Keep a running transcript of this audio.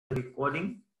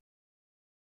recording.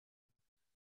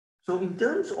 So in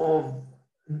terms of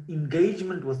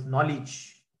engagement with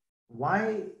knowledge,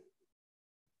 why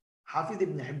Hafiz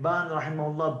ibn Hibban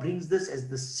rahimahullah brings this as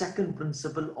the second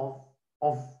principle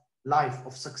of life,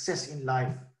 of success in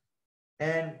life.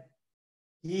 And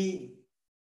he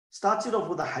starts it off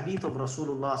with a hadith of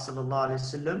Rasulullah sallallahu alaihi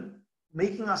wasallam,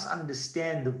 making us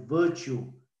understand the virtue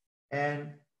and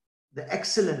the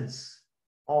excellence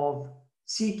of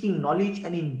seeking knowledge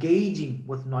and engaging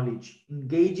with knowledge,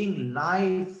 engaging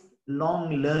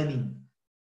lifelong learning.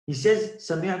 He says,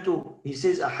 he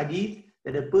says a hadith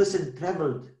that a person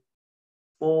traveled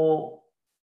for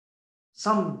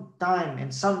some time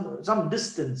and some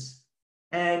distance,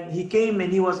 and he came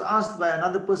and he was asked by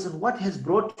another person, what has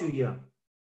brought you here?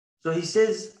 So he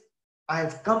says, I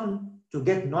have come to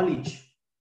get knowledge.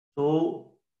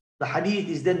 So the hadith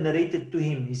is then narrated to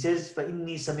him. He says,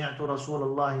 فَإِنِّي سَمِعْتُ رَسُولَ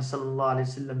اللَّهِ صَلَّى اللَّهُ عَلَيْهِ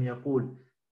وسلم يقول,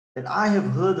 that I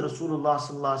have heard Rasulullah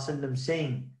sallallahu alaihi wasallam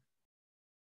saying,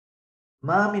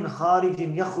 مَا مِنْ خَارِجٍ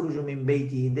يَخْرُجُ مِنْ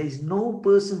بَيْتِهِ, there is no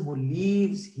person who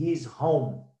leaves his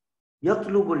home,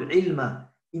 يَطْلُبُ الْعِلْمَ,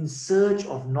 in search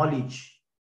of knowledge,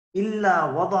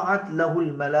 إِلَّا وَضَعَتْ لَهُ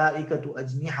الْمَلَائِكَةُ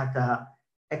أَجْنِحَتَهَا,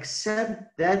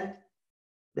 except that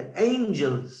the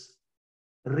angels,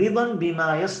 ridan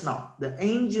bima yasna, the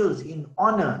angels in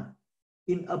honor,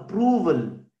 in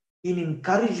approval, in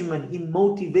encouragement, in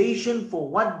motivation for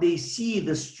what they see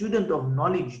the student of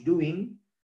knowledge doing,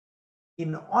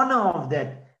 in honor of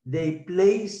that, they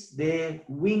place their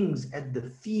wings at the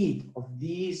feet of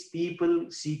these people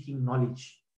seeking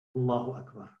knowledge. Allahu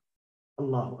Akbar.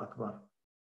 Allahu Akbar.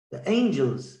 The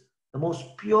angels, the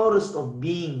most purest of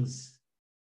beings,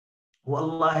 who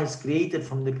Allah has created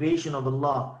from the creation of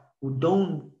Allah, who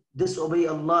don't disobey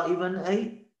Allah even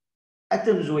an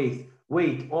atom's weight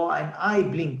or an eye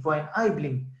blink, for an eye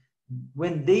blink.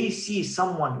 When they see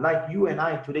someone like you and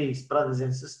I today, brothers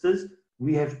and sisters,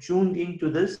 we have tuned into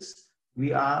this.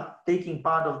 We are taking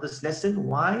part of this lesson.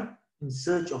 Why? In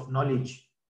search of knowledge.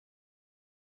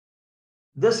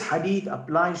 This hadith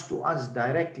applies to us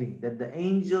directly, that the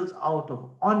angels, out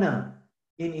of honor,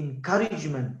 in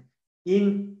encouragement,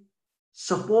 in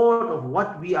support of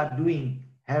what we are doing,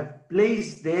 have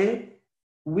placed their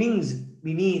wings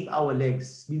beneath our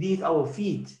legs, beneath our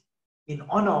feet, in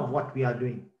honor of what we are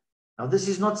doing. Now this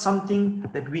is not something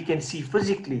that we can see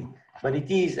physically, but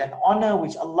it is an honor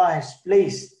which Allah has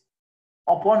placed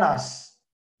upon us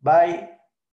by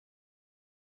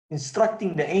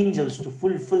instructing the angels to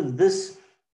fulfill this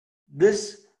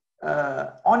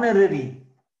honorary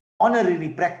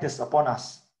practice upon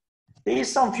us. There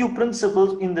is some few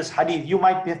principles in this hadith. You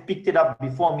might have picked it up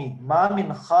before me. مَا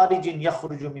مِنْ خَارِجٍ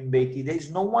يَخْرُجُ مِنْ بَيْتِهِ, there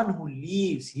is no one who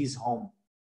leaves his home.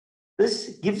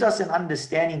 This gives us an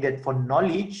understanding that for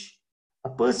knowledge, a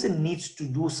person needs to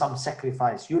do some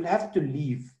sacrifice. You'll have to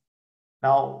leave.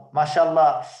 Now,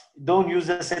 mashallah, don't use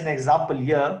this as an example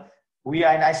here. We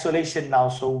are in isolation now,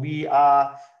 so we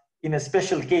are in a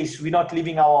special case. We're not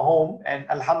leaving our home, and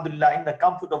alhamdulillah, in the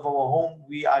comfort of our home,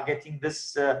 we are getting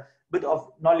this bit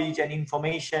of knowledge and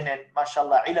information, and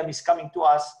mashallah, ilm is coming to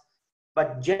us.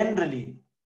 But generally,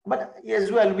 but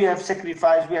as well, we have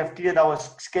sacrificed, we have cleared our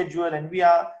schedule, and we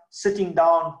are sitting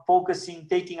down, focusing,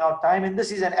 taking our time, and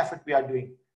this is an effort we are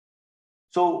doing.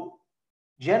 So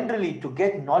generally, to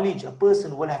get knowledge, a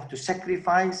person will have to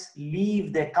sacrifice,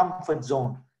 leave their comfort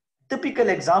zone. Typical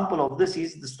example of this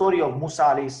is the story of Musa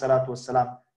alayhi salatu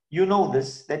wasalam. You know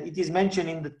this, that it is mentioned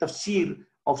in the tafsir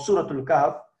of Suratul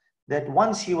Kahf, that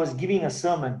once he was giving a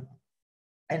sermon,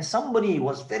 and somebody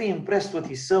was very impressed with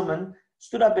his sermon,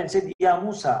 stood up and said, Ya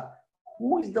Musa,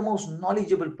 who is the most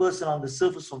knowledgeable person on the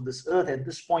surface of this earth at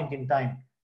this point in time?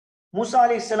 Musa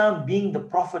alayhi salam, being the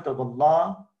prophet of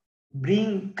Allah,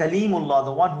 being Kalimullah,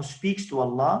 the one who speaks to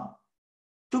Allah,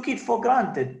 took it for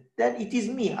granted that it is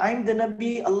me. I'm the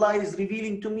Nabi, Allah is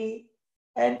revealing to me,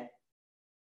 and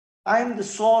I'm the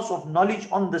source of knowledge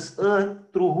on this earth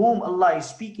through whom Allah is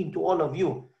speaking to all of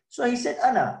you. So he said,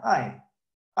 I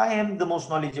am the most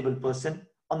knowledgeable person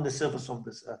on the surface of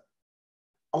this earth.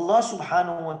 Allah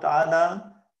subhanahu wa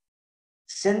ta'ala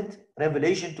sent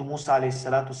revelation to Musa alayhi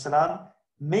salatu salam,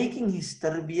 making his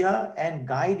tarbiyah and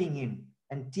guiding him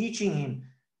and teaching him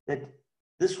that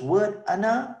this word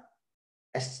ana,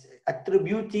 as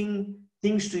attributing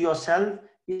things to yourself,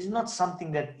 is not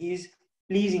something that is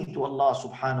pleasing to Allah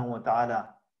subhanahu wa ta'ala.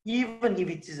 Even if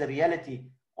it is a reality,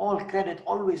 all credit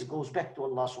always goes back to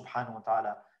Allah subhanahu wa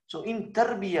ta'ala. So in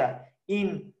tarbiyah,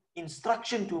 in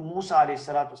instruction to Musa alayhi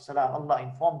salatu salam, Allah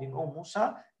informed him, oh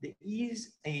Musa, there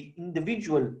is an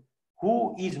individual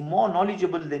who is more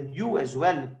knowledgeable than you as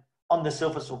well on the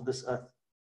surface of this earth.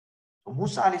 So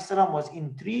Musa alayhi salam was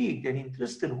intrigued and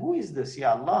interested. Who is this?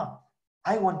 Ya Allah,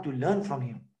 I want to learn from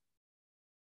him.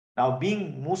 Now,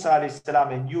 being Musa alayhi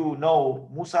salam, and you know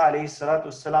Musa alayhi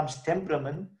salatu salam's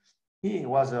temperament, he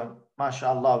was a,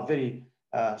 mashallah, very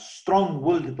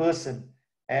strong-willed person,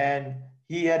 and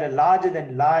he had a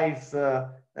larger-than-life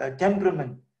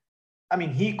temperament. I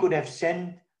mean, he could have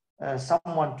sent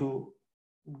someone to,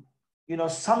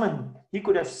 summon. He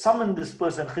could have summoned this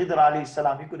person, Khidr alayhi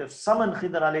salam. He could have summoned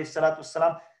Khidr alayhi salatu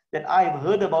salam, that I've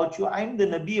heard about you. I'm the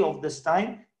Nabi of this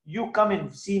time. You come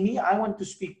and see me. I want to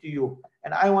speak to you,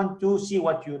 and I want to see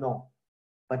what you know.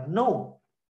 But no,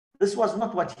 this was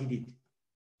not what he did.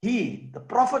 He, the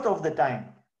Prophet of the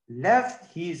time,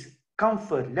 left his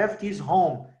comfort, left his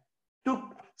home, took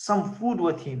some food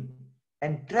with him,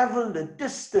 and traveled a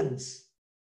distance.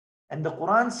 And the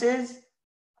Quran says,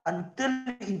 until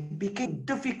it became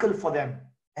difficult for them,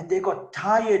 and they got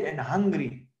tired and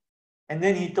hungry. And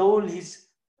then he told his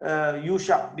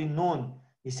Yusha bin Nun,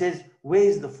 he says, where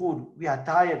is the food? We are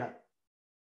tired.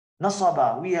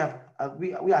 Nasaba, we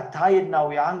are tired now,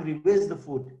 we are hungry. Where's the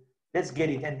food? Let's get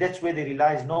it. And that's where they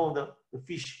realized, no, the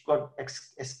fish got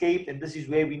escaped, and this is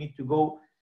where we need to go.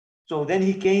 So then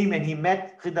he came and he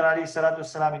met Khidr alayhi salatu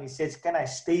salam, and he says, can I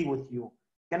stay with you?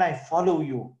 Can I follow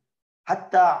you?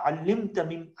 Hatta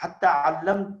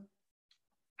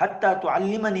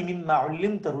tu'allimani mimma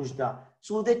ullimta rushda,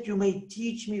 so that you may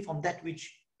teach me from that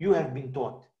which you have been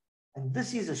taught. And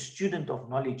this is a student of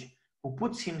knowledge who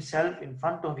puts himself in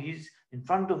front of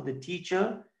the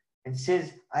teacher and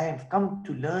says, I have come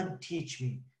to learn, teach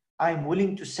me. I am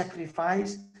willing to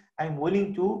sacrifice. I am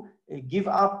willing to give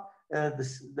up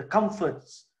the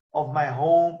comforts of my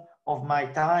home, of my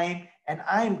time, and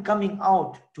I am coming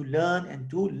out to learn and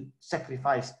to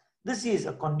sacrifice. This is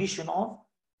a condition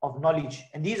of knowledge.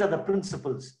 And these are the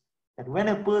principles that when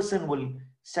a person will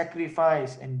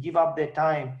sacrifice and give up their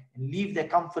time and leave their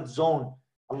comfort zone,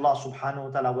 Allah subhanahu wa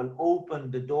ta'ala will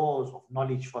open the doors of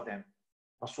knowledge for them.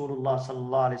 Rasulullah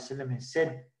sallallahu alayhi wa sallam has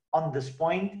said on this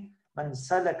point, Man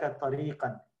salaka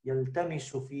tariqan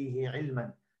yaltamisu fihi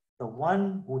ilman, the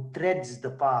one who treads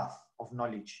the path of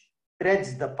knowledge.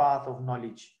 Treads the path of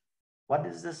knowledge. What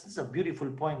is this? This is a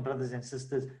beautiful point, brothers and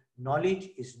sisters. Knowledge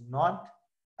is not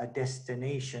a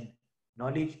destination.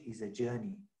 Knowledge is a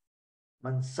journey.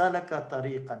 Man salaka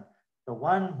tariqan, the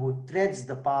one who treads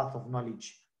the path of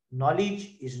knowledge.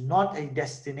 Knowledge is not a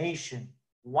destination,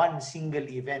 one single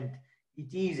event.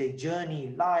 It is a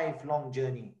journey, lifelong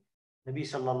journey. Nabi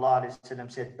sallallahu alayhi wa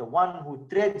sallam said, the one who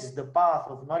treads the path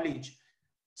of knowledge,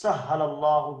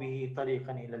 sahhalallahu bihi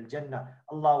tariqan ila al-jannah.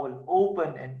 Allah will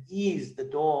open and ease the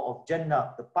door of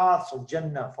Jannah, the paths of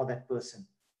Jannah for that person.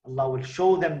 Allah will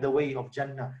show them the way of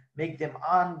Jannah, make them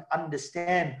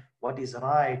understand what is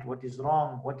right, what is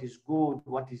wrong, what is good,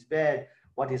 what is bad,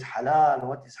 what is halal,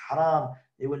 what is haram.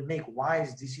 They will make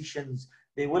wise decisions.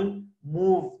 They will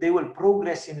move, they will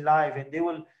progress in life, and they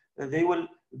will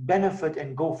benefit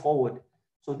and go forward.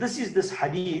 So this is this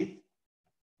hadith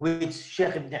which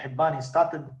Shaykh Ibn Hibban has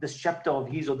started this chapter of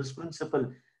his, or this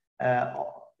principle,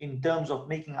 in terms of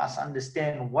making us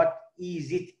understand what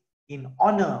is it in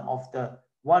honor of the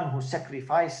one who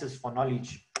sacrifices for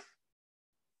knowledge.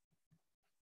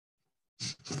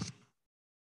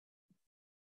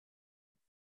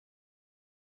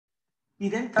 He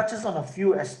then touches on a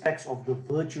few aspects of the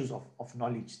virtues of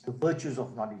knowledge, the virtues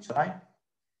of knowledge, right?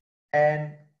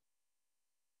 And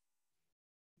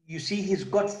you see, he's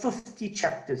got 50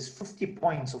 chapters, 50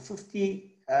 points, or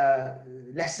 50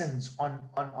 lessons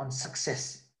on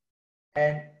success.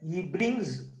 And he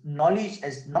brings knowledge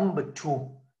as number 2.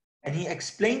 And he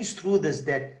explains through this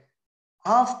that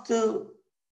after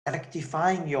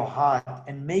rectifying your heart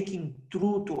and making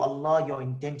true to Allah your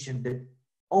intention, that,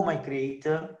 oh my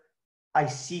Creator, I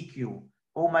seek you.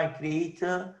 Oh my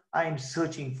Creator, I am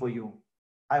searching for you.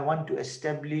 I want to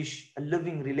establish a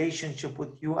living relationship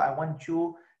with you. I want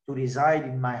you to reside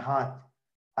in my heart.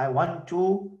 I want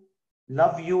to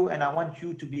love you, and I want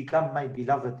you to become my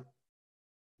beloved.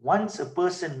 Once a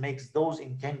person makes those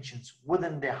intentions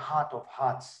within their heart of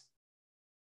hearts,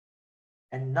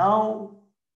 and now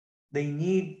they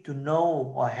need to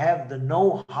know or have the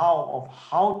know-how of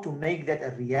how to make that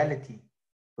a reality.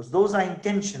 Because those are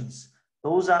intentions,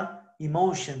 those are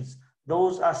emotions,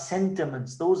 those are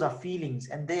sentiments, those are feelings,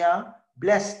 and they are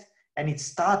blessed, and it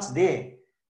starts there.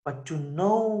 But to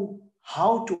know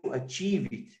how to achieve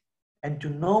it, and to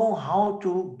know how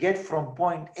to get from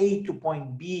point A to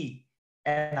point B,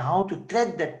 and how to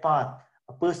tread that path,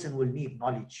 a person will need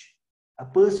knowledge. A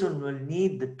person will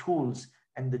need the tools,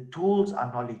 and the tools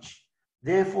are knowledge.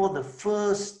 Therefore, the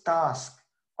first task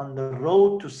on the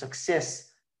road to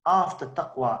success after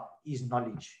taqwa is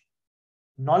knowledge.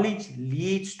 Knowledge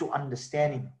leads to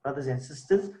understanding. Brothers and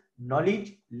sisters,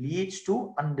 knowledge leads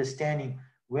to understanding.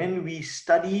 When we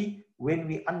study, when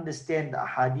we understand the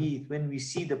hadith, when we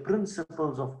see the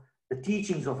principles of the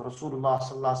teachings of Rasulullah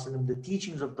sallallahu alaihi wasallam, the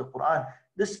teachings of the Quran,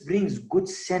 this brings good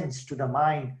sense to the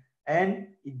mind and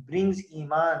it brings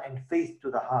iman and faith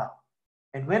to the heart.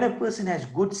 And when a person has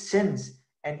good sense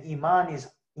and iman is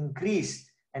increased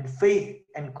and faith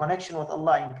and connection with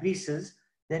Allah increases,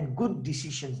 then good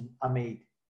decisions are made.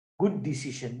 Good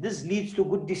decision. This leads to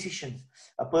good decisions.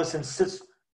 A person sits,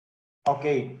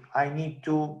 okay, I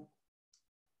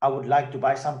would like to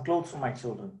buy some clothes for my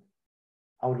children.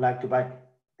 I would like to buy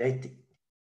that.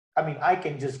 I mean, I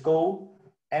can just go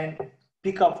and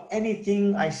pick up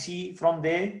anything I see from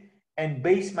there and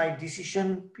base my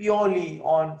decision purely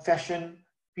on fashion,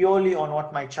 purely on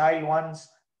what my child wants,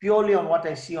 purely on what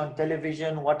I see on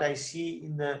television, what I see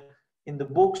in the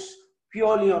books,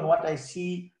 purely on what I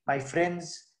see my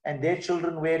friends and their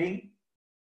children wearing.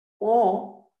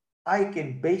 Or I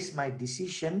can base my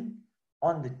decision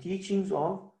on the teachings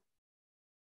of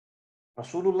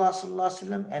Rasulullah sallallahu alaihi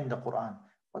wasallam and the Quran.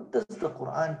 What does the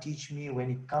Quran teach me when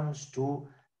it comes to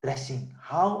dressing?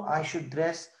 How I should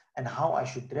dress and how I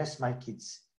should dress my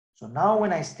kids. So now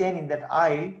when I stand in that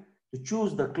aisle to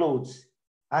choose the clothes,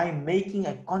 I'm making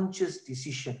a conscious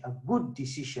decision, a good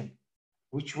decision,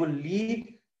 which will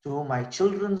lead to my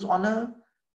children's honor,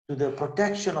 to the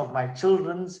protection of my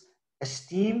children's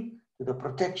esteem, to the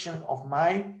protection of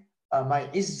my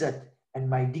izzat and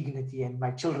my dignity and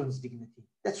my children's dignity.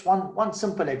 That's one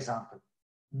simple example.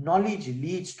 Knowledge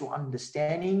leads to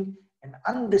understanding, and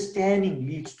understanding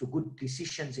leads to good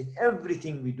decisions in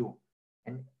everything we do.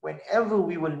 And whenever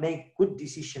we will make good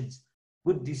decisions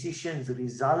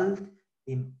result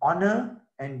in honor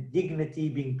and dignity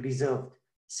being preserved.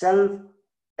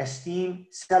 Self-esteem,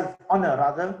 self-honor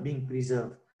rather, being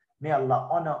preserved. May Allah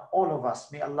honor all of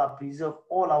us. May Allah preserve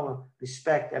all our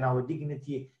respect and our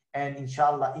dignity, and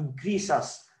inshallah increase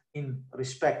us in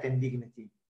respect and dignity.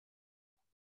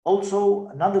 Also,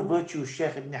 another virtue,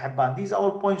 Shaykh Ibn Hibban, these are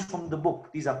all points from the book.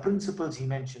 These are principles he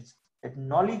mentions, that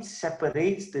knowledge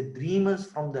separates the dreamers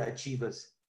from the achievers.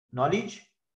 Knowledge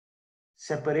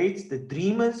separates the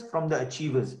dreamers from the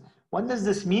achievers. What does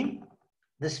this mean?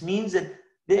 This means that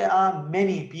there are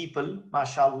many people,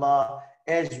 mashallah,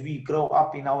 as we grow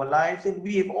up in our lives, and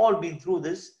we have all been through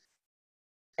this.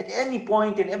 At any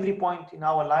point and every point in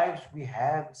our lives, we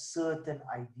have certain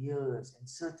ideas and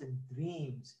certain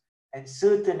dreams and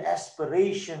certain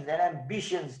aspirations and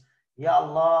ambitions. Ya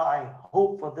Allah, I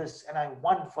hope for this and I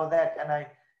want for that,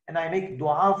 and I make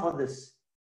dua for this.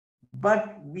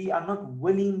 But we are not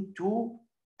willing to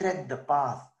tread the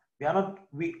path.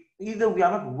 Either we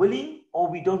are not willing or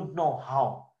we don't know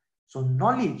how. So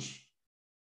knowledge,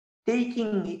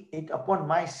 taking it upon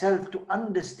myself to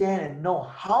understand and know,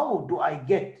 how do I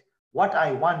get what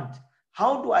I want?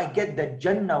 How do I get the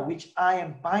Jannah which I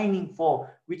am pining for,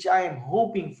 which I am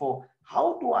hoping for?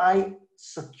 How do I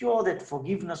secure that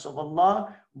forgiveness of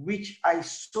Allah which I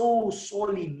so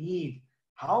sorely need?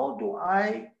 How do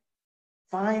I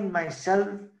find myself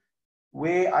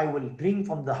where I will drink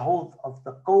from the Hawd of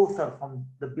the Kawthar, from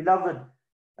the beloved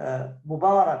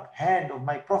Mubarak hand of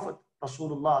my Prophet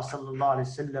Rasulullah sallallahu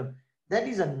alaihi wasallam? That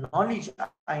is a knowledge.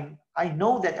 I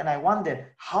know that and I want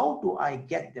that. How do I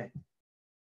get that?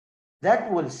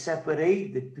 That will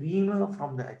separate the dreamer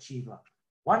from the achiever.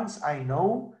 Once I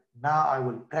know, now I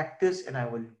will practice and I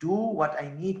will do what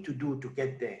I need to do to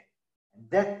get there. And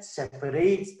that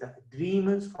separates the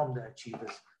dreamers from the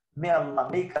achievers. May Allah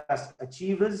make us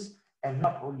achievers and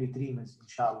not only dreamers,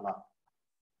 inshallah.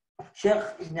 Shaykh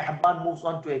Ibn Hibban moves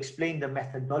on to explain the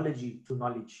methodology to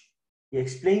knowledge. He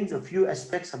explains a few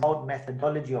aspects about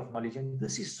methodology of knowledge. And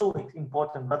this is so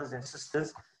important, brothers and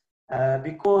sisters,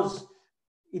 because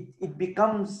it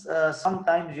becomes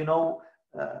sometimes,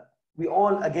 we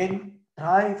all, again,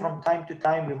 try from time to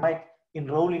time. We might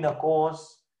enroll in a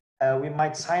course. We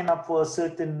might sign up for a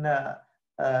certain,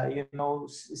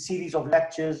 series of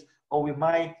lectures, or we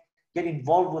might get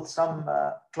involved with some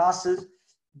classes.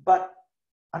 But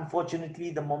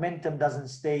unfortunately, the momentum doesn't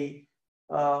stay.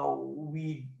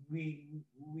 We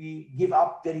give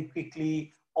up very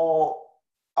quickly, or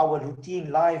our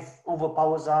routine life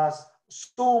overpowers us.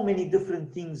 So many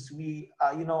different things we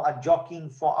are jockeying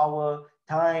for our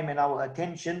time and our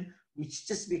attention, which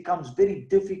just becomes very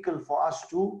difficult for us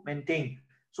to maintain.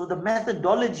 So the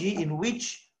methodology in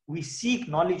which we seek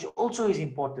knowledge also is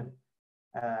important,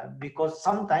 because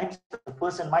sometimes the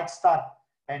person might start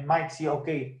and might say,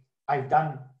 okay, I've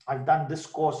done this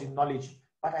course in knowledge,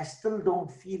 but I still don't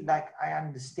feel like I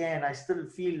understand. I still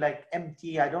feel like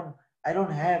empty. I don't I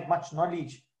don't have much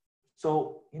knowledge.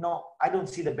 So, you know, I don't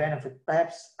see the benefit.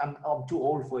 Perhaps I'm too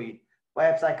old for it.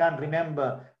 Perhaps I can't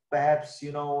remember. Perhaps,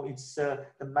 you know, it's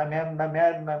my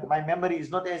memory is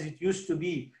not as it used to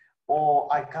be,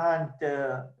 or I can't,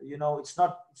 you know, it's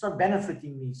not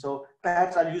benefiting me. So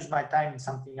perhaps I'll use my time in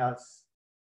something else.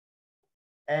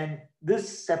 And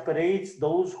this separates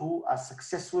those who are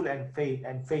successful and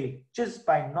fail just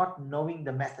by not knowing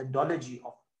the methodology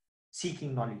of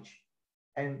seeking knowledge.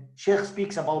 And Sheikh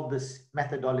speaks about this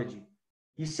methodology.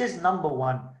 He says, number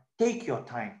one, take your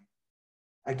time.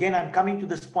 Again, I'm coming to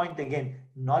this point again.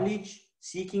 Knowledge,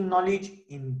 seeking knowledge,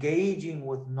 engaging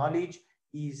with knowledge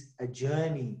is a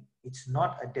journey. It's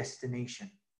not a destination.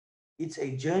 It's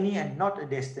a journey and not a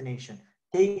destination.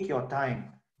 Take your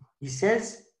time. He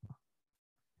says,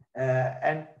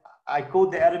 and I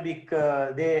quote the Arabic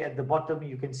there at the bottom.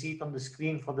 You can see it on the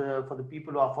screen for the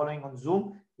people who are following on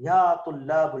Zoom. Ya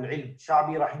tullabul ilm.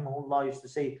 Sha'bi rahimahullah used to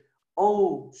say,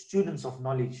 oh, students of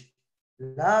knowledge,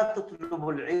 la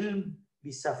tatlubul ilm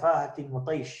bisafahatin wa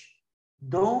taysh.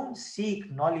 Don't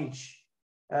seek knowledge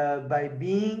by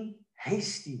being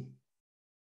hasty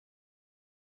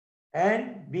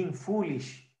and being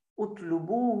foolish.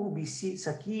 Utlubuhu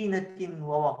bisakinatin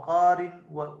wa waqarin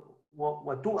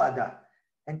wa tu'ada.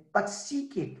 But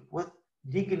seek it with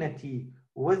dignity,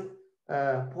 with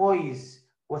poise,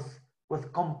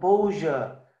 with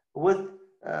composure, with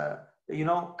you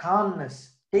know,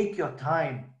 calmness. Take your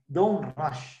time. Don't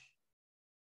rush.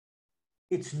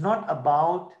 It's not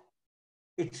about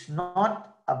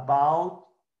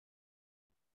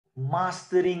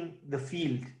mastering the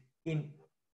field in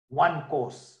one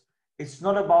course. It's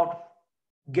not about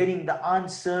getting the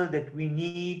answer that we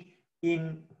need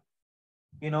in,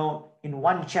 you know, in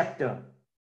one chapter,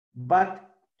 but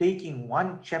taking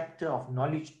one chapter of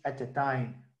knowledge at a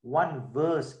time, one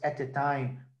verse at a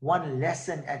time, one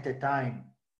lesson at a time.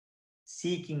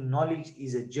 Seeking knowledge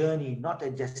is a journey, not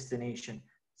a destination.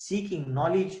 Seeking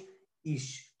knowledge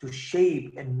is to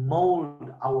shape and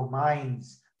mold our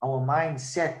minds, our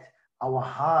mindset, our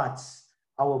hearts,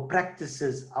 our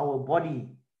practices, our body.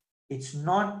 It's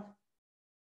not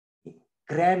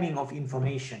cramming of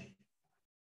information.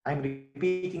 I'm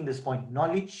repeating this point.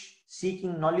 Knowledge,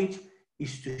 seeking knowledge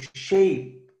is to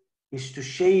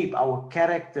shape our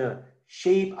character,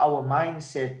 shape our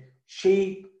mindset,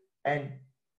 shape and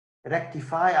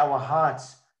rectify our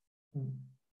hearts.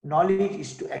 Knowledge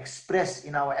is to express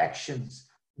in our actions.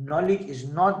 Knowledge is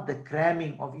not the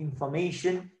cramming of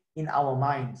information in our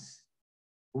minds,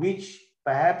 which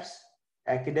perhaps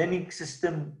academic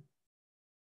system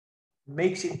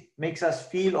makes us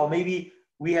feel, or maybe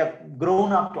we have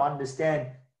grown up to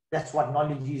understand that's what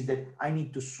knowledge is, that I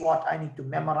need to SWOT, I need to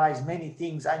memorize many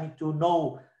things, I need to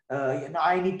know,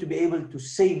 I need to be able to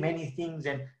say many things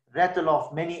and rattle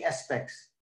off many aspects.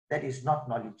 That is not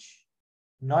knowledge.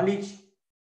 Knowledge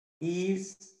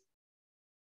is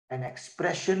an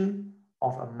expression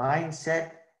of a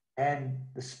mindset and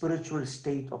the spiritual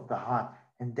state of the heart.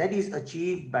 And that is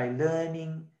achieved by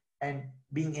learning and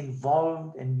being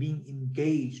involved and being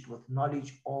engaged with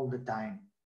knowledge all the time.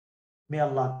 May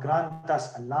Allah grant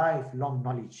us a lifelong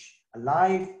knowledge, a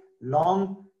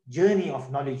lifelong journey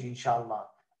of knowledge, inshallah.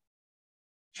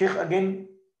 Sheikh again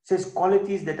says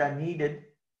qualities that are needed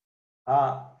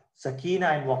are sakina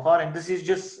and waqar, and this is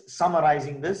just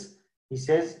summarizing this. He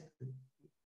says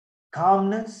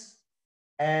calmness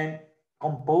and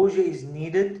composure is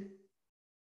needed,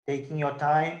 taking your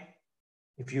time.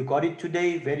 If you got it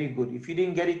today, very good. If you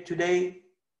didn't get it today,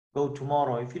 go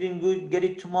tomorrow. If you didn't get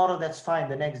it tomorrow, that's fine,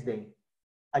 the next day.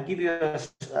 I'll give you an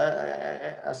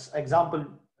example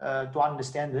to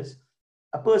understand this.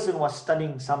 A person was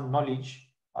studying some knowledge.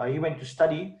 He went to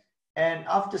study, and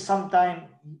after some time,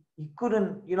 he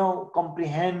couldn't, you know,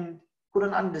 comprehend,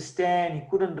 couldn't understand, he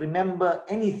couldn't remember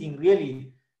anything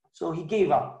really. So he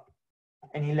gave up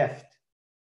and he left.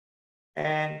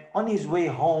 And on his way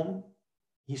home,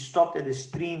 he stopped at the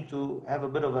stream to have a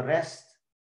bit of a rest.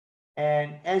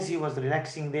 And as he was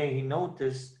relaxing there, he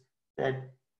noticed that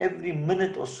every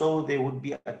minute or so, there would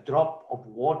be a drop of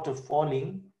water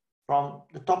falling from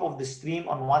the top of the stream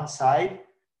on one side,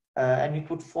 and it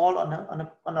would fall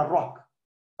on a rock,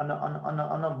 on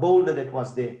a boulder that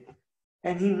was there.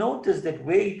 And he noticed that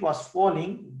where it was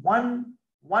falling, one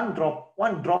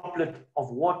droplet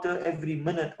of water every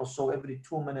minute or so, every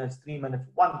 2 minutes, 3 minutes,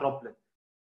 one droplet.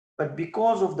 But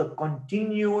because of the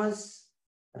continuous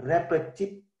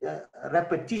repetition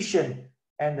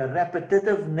and the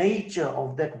repetitive nature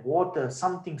of that water,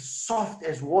 something soft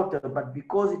as water, but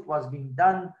because it was being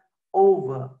done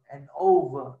over and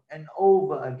over and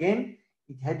over again,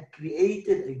 it had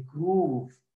created a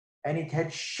groove and it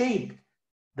had shaped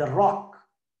the rock,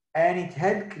 and it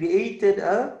had created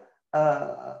a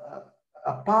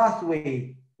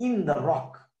pathway in the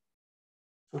rock.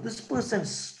 So this person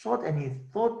thought, and he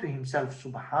thought to himself,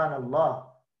 Subhanallah,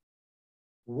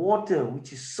 water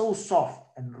which is so soft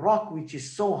and rock which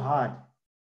is so hard,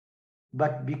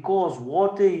 but because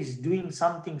water is doing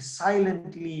something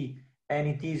silently, and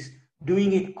it is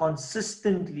doing it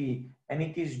consistently, and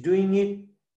it is doing it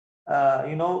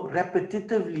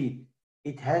repetitively,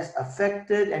 it has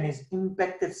affected and has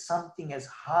impacted something as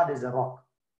hard as a rock.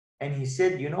 And he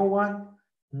said, you know what?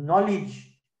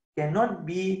 Knowledge cannot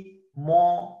be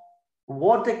more,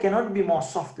 water cannot be more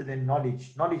softer than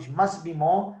knowledge. Knowledge must be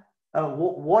more,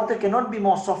 water cannot be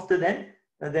more softer than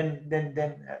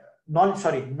knowledge.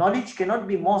 Sorry, knowledge cannot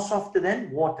be more softer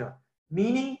than water.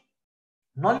 Meaning,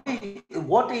 knowledge,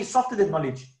 water is softer than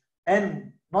knowledge,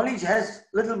 and knowledge has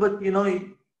little bit,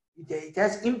 it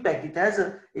has impact.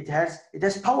 It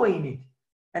has power in it.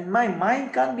 And my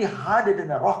mind can't be harder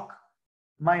than a rock.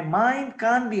 My mind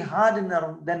can't be harder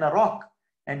than a rock.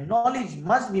 And knowledge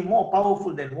must be more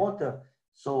powerful than water.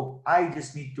 So I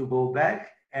just need to go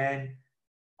back and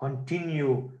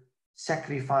continue,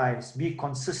 sacrifice, be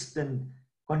consistent,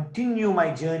 continue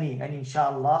my journey, and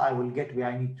inshallah I will get where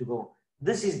I need to go.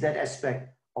 This is that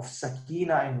aspect of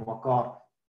sakina and waqar.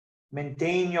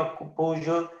 Maintain your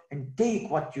composure and take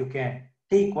what you can.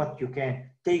 Take what you can.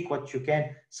 Take what you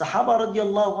can. Sahaba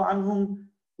radiallahu anhum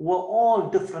were all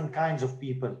different kinds of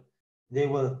people. They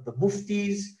were the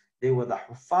muftis, they were the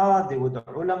huffaz, they were the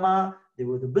ulama, they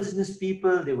were the business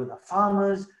people, they were the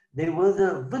farmers, they were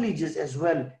the villagers as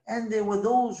well. And there were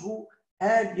those who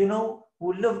had,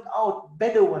 who lived out,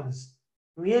 Bedouins,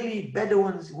 really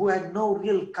Bedouins who had no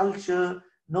real culture,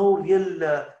 no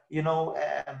real,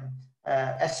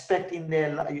 aspect in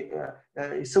their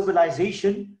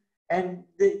civilization, and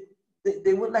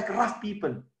they were like rough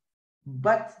people,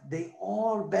 but they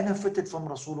all benefited from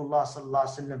Rasulullah sallallahu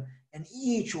alaihi wasallam, and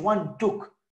each one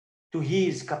took to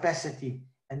his capacity.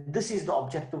 And this is the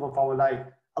objective of our life.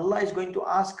 Allah is going to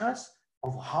ask us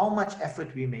of how much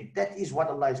effort we made. That is what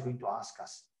Allah is going to ask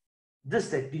us.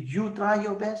 Did you try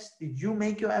your best? Did you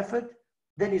make your effort?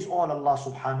 That is all Allah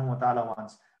subhanahu wa ta'ala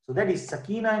wants. So that is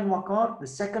sakina and waqar. The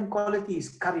second quality is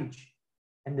courage.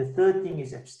 And the third thing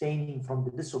is abstaining from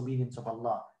the disobedience of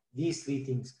Allah. These three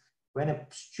things. When a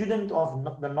student of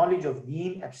the knowledge of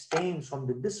deen abstains from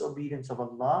the disobedience of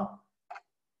Allah,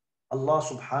 Allah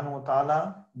subhanahu wa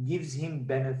ta'ala gives him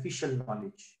beneficial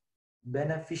knowledge.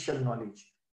 Beneficial knowledge.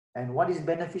 And what is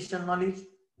beneficial knowledge?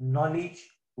 Knowledge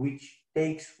which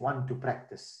takes one to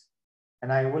practice.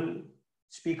 And I will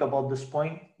speak about this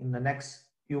point in the next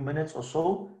few minutes or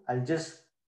so. I'll just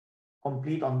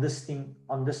complete on this thing,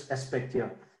 on this aspect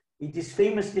here. It is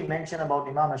famously mentioned about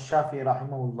Imam al-Shafi'i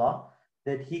rahimahullah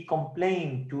that he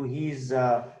complained to his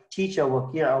teacher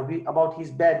Waqi' about his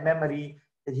bad memory,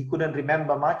 that he couldn't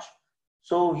remember much.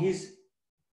 So his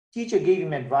teacher gave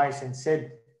him advice and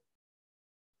said,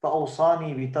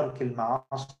 فَأَوْصَانِي بِتَرْكِ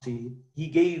الْمَعَاصِي. He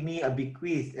gave me a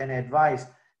bequeath and advice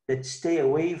that stay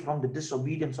away from the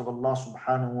disobedience of Allah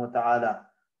subhanahu wa ta'ala.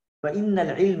 فَإِنَّ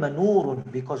الْعِلْمَ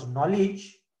نُورٌ. Because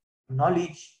knowledge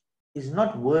is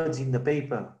not words in the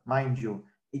paper, mind you.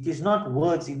 It is not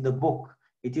words in the book.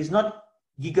 It is not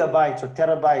gigabytes or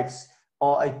terabytes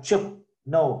or a chip.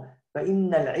 No.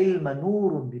 فَإِنَّ الْعِلْمَ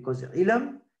نُورٌ. Because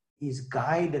ilm is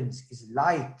guidance, is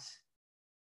light.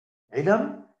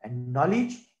 Ilm and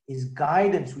knowledge is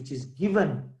guidance which is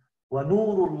given.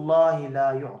 وَنُورُ اللَّهِ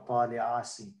لَا يُعْطَى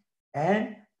لِعَاسٍ.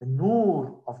 And the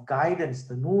nur of guidance,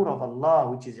 the nur of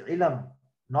Allah, which is ilm,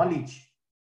 knowledge.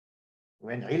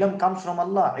 When ilm comes from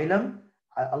Allah,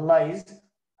 Allah is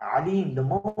alim, the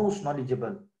most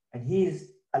knowledgeable. And He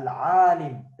is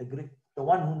al-alim, the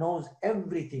one who knows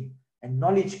everything. And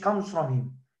knowledge comes from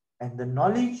Him. And the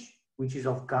knowledge which is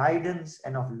of guidance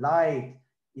and of light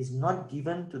is not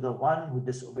given to the one who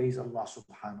disobeys Allah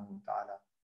subhanahu wa ta'ala.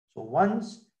 So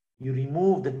once you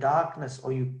remove the darkness,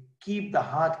 or you keep the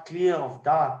heart clear of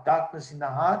darkness in the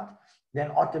heart,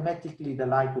 then automatically the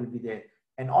light will be there.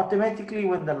 And automatically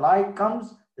when the light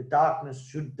comes, the darkness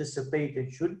should dissipate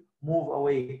and should move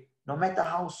away. No matter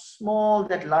how small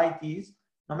that light is,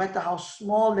 no matter how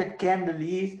small that candle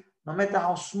is, no matter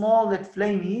how small that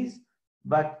flame is,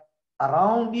 but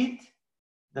around it,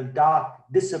 the dark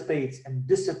dissipates and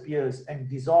disappears and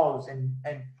dissolves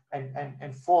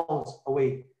and falls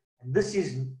away. And this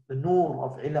is the nur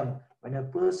of ilm. When a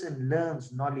person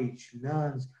learns knowledge,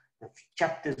 learns the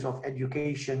chapters of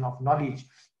education, of knowledge,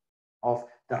 of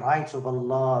the rights of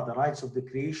Allah, the rights of the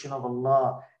creation of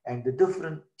Allah, and the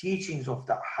different teachings of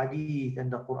the hadith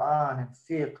and the Quran and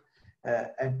fiqh,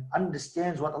 and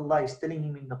understands what Allah is telling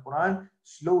him in the Quran,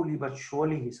 slowly but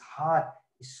surely his heart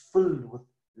is filled with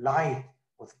light,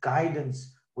 with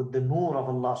guidance, with the nur of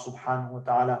Allah subhanahu wa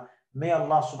ta'ala. May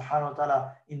Allah subhanahu wa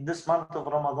ta'ala in this month of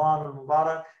Ramadan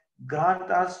al-Mubarak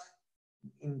grant us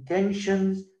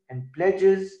intentions and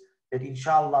pledges that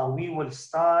inshallah we will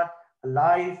start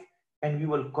alive and we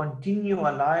will continue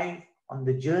alive on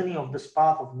the journey of this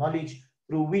path of knowledge,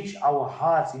 through which our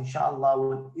hearts inshallah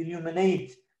will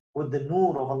illuminate with the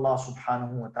nur of Allah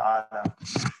subhanahu wa ta'ala.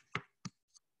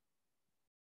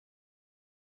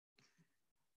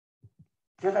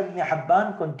 Shaykh Ibn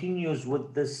Hibban continues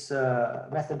with this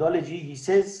methodology. He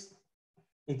says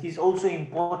it is also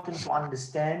important to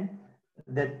understand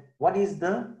that what is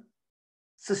the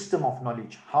system of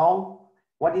knowledge,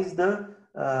 what is the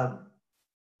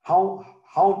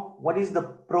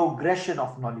progression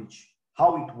of knowledge,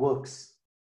 how it works.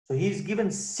 So he's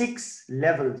given 6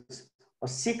 levels or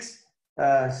 6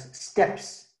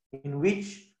 steps in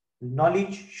which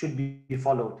knowledge should be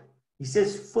followed. He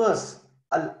says first,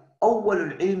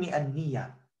 al-awwalul ilmi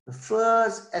an-niyya. The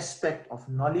first aspect of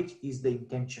knowledge is the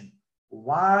intention.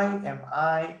 Why am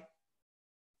I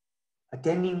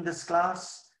attending this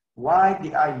class? Why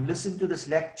did I listen to this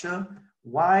lecture?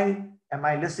 Why am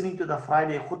I listening to the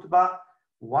Friday khutbah?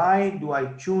 Why do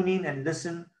I tune in and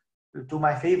listen to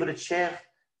my favorite sheikh?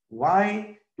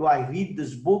 Why do I read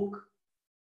this book?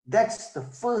 That's the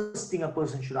first thing a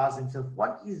person should ask himself.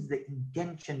 What is the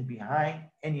intention behind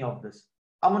any of this?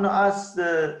 I'm going to ask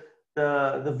the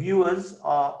viewers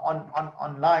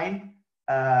online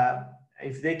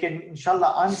if they can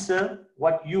inshallah answer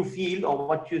what you feel or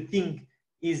what you think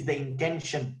is the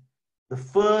intention, the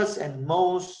first and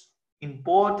most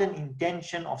important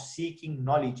intention of seeking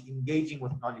knowledge, engaging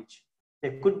with knowledge.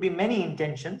 There could be many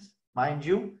intentions, mind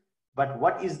you, but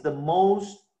what is the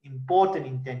most important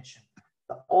intention?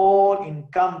 The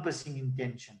all-encompassing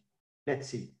intention. Let's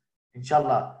see.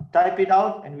 Inshallah, type it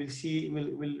out and we'll see,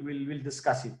 we'll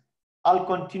discuss it. I'll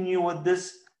continue with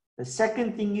this. The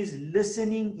second thing is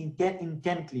listening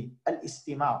intently,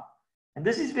 al-istima'. And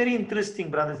this is very interesting,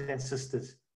 brothers and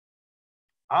sisters.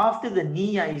 After the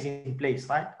niyyah is in place,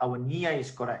 right? Our niyyah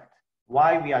is correct.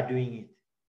 Why we are doing it.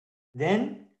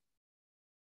 Then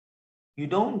you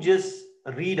don't just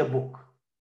read a book.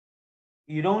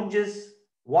 You don't just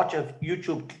watch a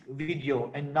YouTube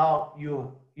video and now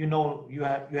you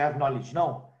have knowledge.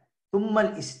 No.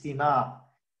 Thumma al-istima'.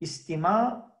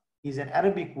 Istima' is an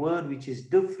Arabic word which is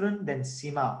different than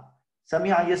sima'.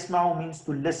 Sami'a yasma'u means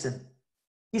to listen.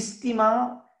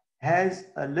 Istima' has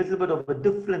a little bit of a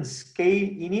different scale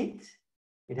in it.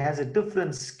 It has a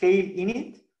different scale in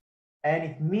it, and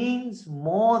it means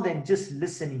more than just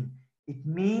listening. It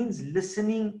means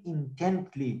listening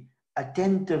intently,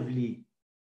 attentively.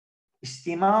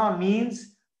 Istima'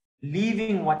 means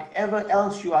leaving whatever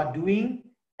else you are doing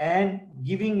and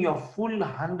giving your full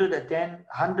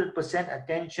 100%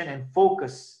 attention and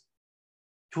focus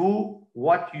to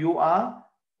what you are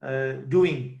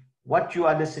doing, what you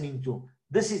are listening to.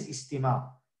 This is istima'.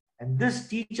 And this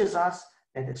teaches us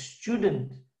that a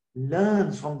student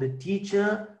learns from the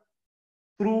teacher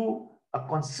through a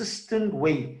consistent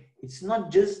way. It's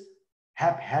not just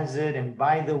haphazard and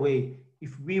by the way.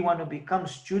 If we want to become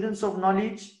students of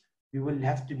knowledge, we will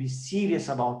have to be serious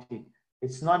about it.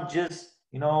 It's not just,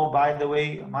 by the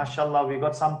way, mashallah, we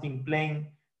got something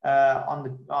playing on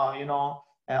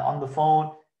the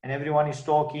phone and everyone is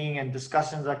talking and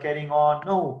discussions are carrying on.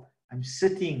 No, I'm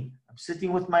sitting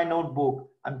with my notebook.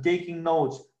 I'm taking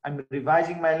notes. I'm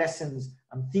revising my lessons.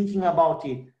 I'm thinking about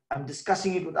it. I'm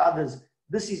discussing it with others.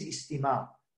 This is istima'.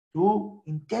 To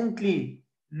intently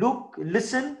look,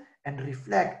 listen and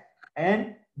reflect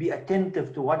and be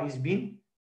attentive to what is being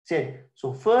said.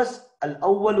 So first,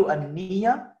 al-awwalu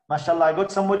an-niyya. MashaAllah, I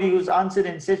got somebody who's answered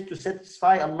and says to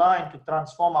satisfy Allah and to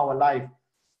transform our life.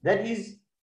 That is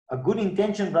a good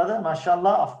intention, brother.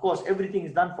 MashaAllah, of course, everything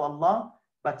is done for Allah.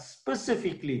 But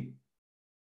specifically,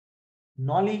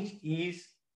 knowledge is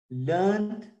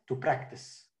learned to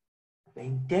practice. The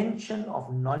intention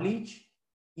of knowledge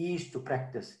is to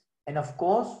practice. And of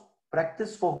course,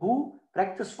 practice for who?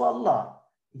 Practice for Allah.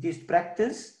 It is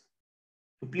practice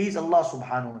to please Allah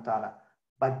subhanahu wa ta'ala.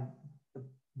 But the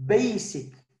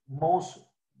basic, most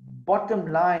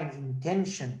bottom line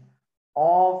intention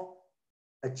of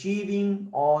achieving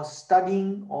or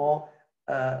studying or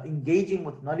engaging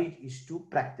with knowledge is to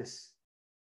practice.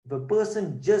 If a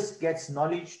person just gets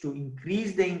knowledge to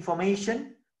increase the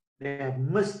information, they have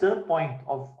missed the point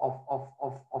of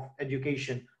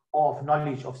education, or of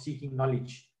knowledge, of seeking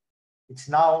knowledge. It's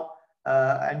now,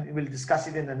 and we'll discuss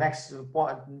it in the next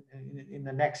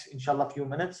inshallah, few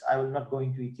minutes. I will not go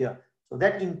into it here. So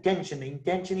that intention, the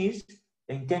intention is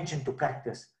the intention to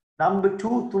practice. Number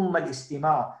two, ثم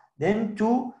الاستماع. Then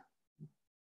to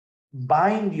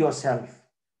bind yourself,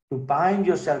 to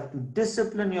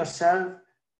discipline yourself,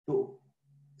 to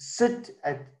sit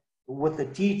with a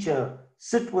teacher,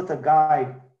 sit with a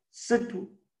guide, sit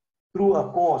through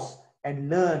a course and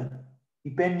learn,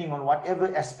 depending on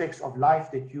whatever aspects of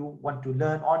life that you want to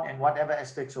learn on and whatever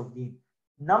aspects of deen.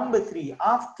 Number three,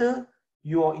 after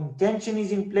your intention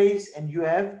is in place and you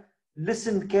have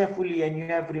listened carefully and you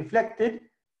have reflected,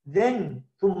 then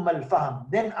ثم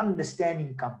الفهم, then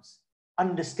understanding comes.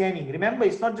 Understanding. Remember,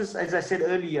 it's not just, as I said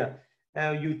earlier,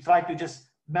 you try to just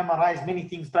memorize many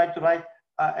things, try to write,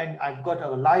 and I've got a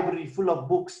library full of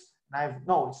books. And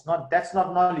no, it's not. That's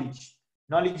not knowledge.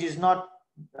 Knowledge is not,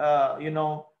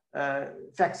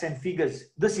 facts and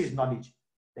figures. This is knowledge.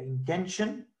 The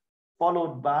intention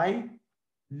followed by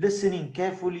listening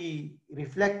carefully,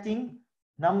 reflecting.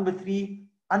 Number three,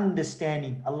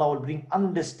 understanding. Allah will bring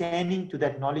understanding to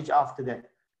that knowledge after that.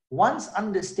 Once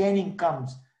understanding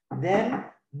comes, then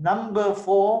number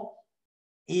four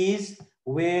is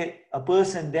where a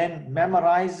person then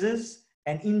memorizes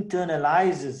and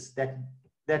internalizes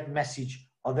that message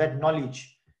or that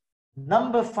knowledge.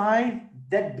 Number five,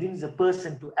 that brings a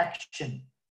person to action.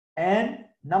 And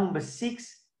number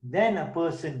six, then a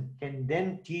person can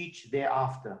then teach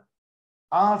thereafter.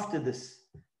 After this.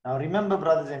 Now remember,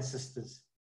 brothers and sisters,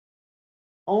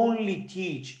 only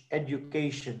teach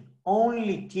education,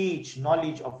 only teach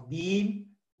knowledge of deen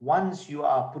once you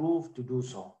are approved to do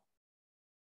so.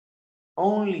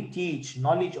 Only teach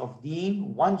knowledge of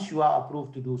deen once you are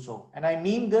approved to do so. And I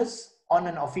mean this on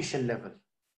an official level.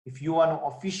 If you want to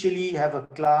officially have a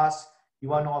class, you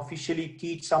want to officially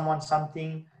teach someone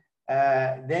something,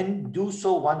 then do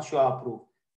so once you are approved.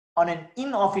 On an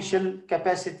unofficial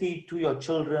capacity, to your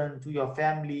children, to your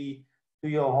family, to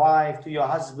your wife, to your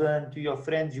husband, to your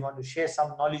friends, you want to share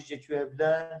some knowledge that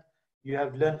you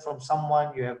have learned from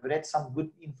someone, you have read some good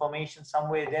information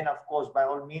somewhere, then of course, by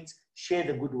all means, share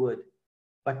the good word.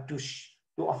 But to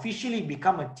officially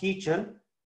become a teacher,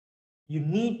 you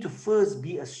need to first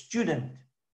be a student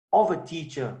of a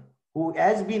teacher who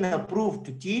has been approved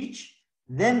to teach,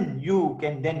 then you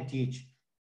can then teach.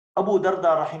 Abu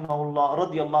Darda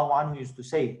rahimahullah radiyallahu anhu used to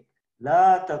say,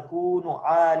 لا تكون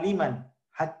عالما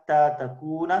حتى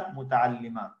تكون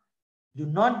متعلما. Do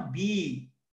not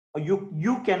be, or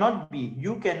you cannot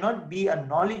be a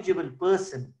knowledgeable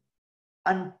person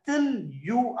until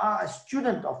you are a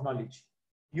student of knowledge.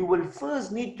 You will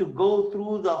first need to go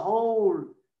through the whole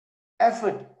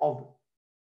effort of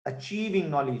achieving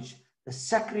knowledge, the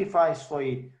sacrifice for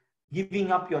it,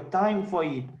 giving up your time for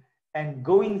it, and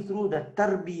going through the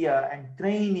tarbiyah and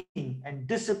training and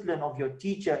discipline of your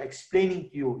teacher explaining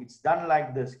to you, it's done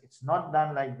like this, it's not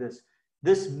done like this,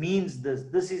 this means this,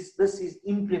 this is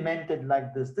implemented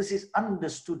like this is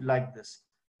understood like this.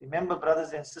 Remember,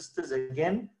 brothers and sisters,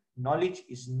 again, knowledge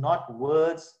is not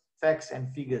words, facts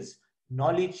and figures.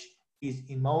 Knowledge is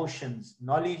emotions.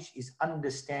 Knowledge is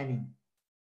understanding.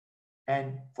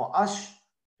 And for us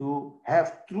to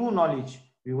have true knowledge,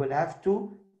 we will have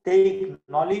to take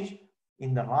knowledge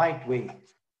in the right way.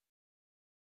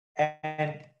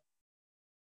 And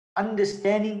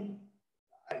understanding,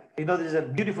 there's a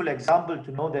beautiful example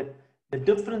to know that the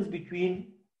difference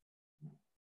between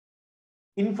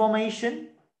information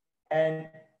and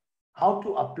how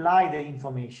to apply the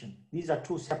information. These are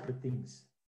two separate things.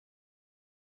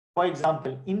 For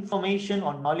example, information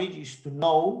or knowledge is to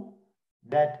know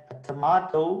that a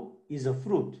tomato is a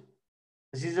fruit.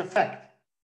 This is a fact.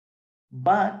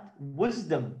 But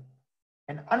wisdom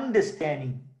and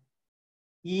understanding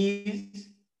is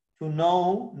to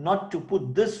know not to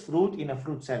put this fruit in a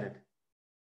fruit salad.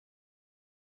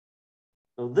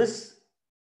 So this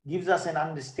gives us an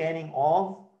understanding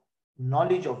of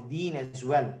knowledge of deen as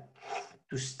well.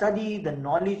 To study the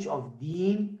knowledge of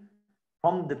deen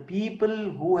from the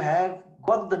people who have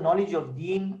got the knowledge of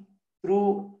deen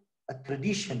through a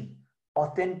tradition,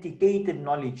 authenticated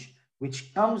knowledge,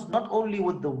 which comes not only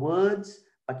with the words,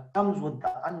 but comes with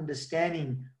the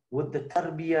understanding, with the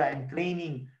tarbiyah and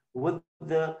training, with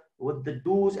the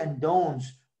do's and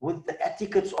don'ts, with the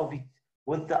etiquettes of it,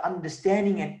 with the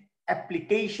understanding and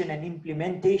application and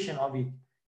implementation of it.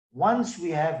 Once we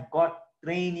have got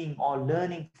training or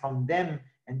learning from them,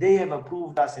 and they have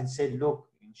approved us and said, look,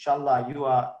 inshallah,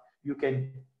 you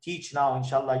can teach now,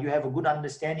 inshallah, you have a good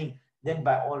understanding, then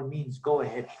by all means go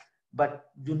ahead.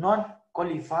 But do not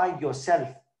qualify yourself,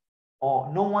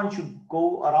 or no one should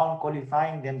go around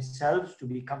qualifying themselves to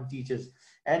become teachers.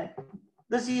 And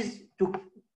this is to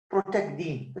protect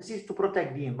deen. This is to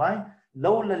protect deen. Why?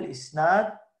 لولا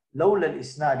الإسناد لولا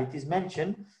الإسناد, it is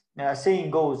mentioned, saying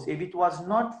goes, if it was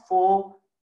not for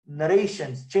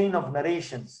narrations, chain of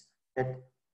narrations, that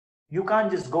you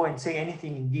can't just go and say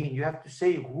anything in deen. You have to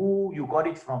say who you got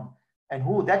it from and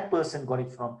who that person got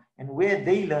it from and where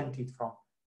they learned it from.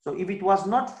 So if it was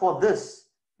not for this,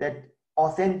 that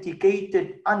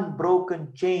authenticated,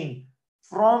 unbroken chain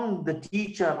from the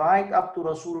teacher right up to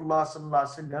Rasulullah sallallahu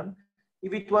alaihi wasallam,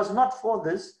 if it was not for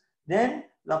this, then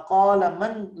لقال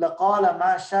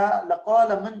ما شاء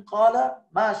لقال من قال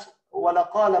ما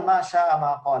ولقال ما شاء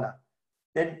ما قال.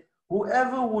 Then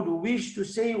whoever would wish to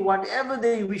say whatever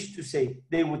they wish to say,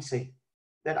 they would say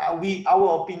that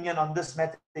our opinion on this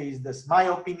matter is this, my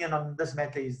opinion on this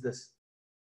matter is this.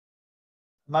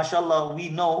 MashaAllah, we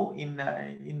know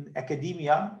in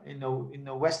academia, in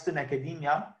the Western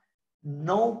academia,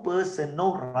 no person,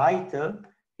 no writer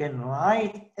can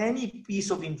write any piece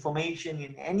of information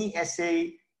in any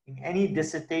essay, in any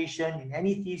dissertation, in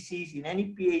any thesis, in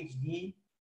any PhD,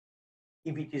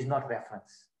 if it is not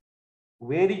referenced.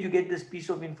 Where did you get this piece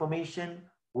of information?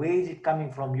 Where is it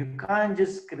coming from? You can't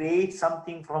just create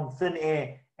something from thin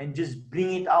air and just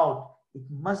bring it out. It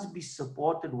must be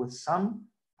supported with some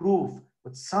proof,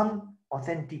 with some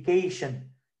authentication.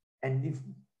 And if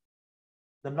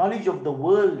the knowledge of the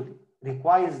world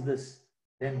requires this,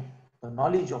 then the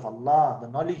knowledge of Allah, the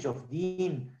knowledge of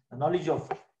deen, the knowledge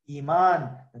of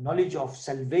iman, the knowledge of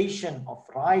salvation, of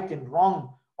right and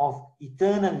wrong, of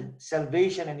eternal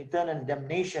salvation and eternal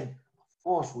damnation, of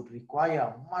course, would require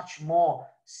a much more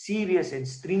serious and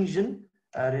stringent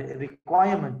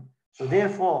requirement. So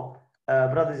therefore,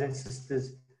 brothers and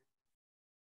sisters,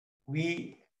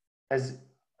 we, as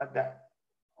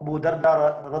Abu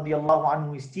Darda radiallahu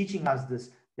anhu is teaching us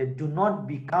this, that do not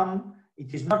become,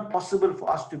 it is not possible for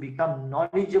us to become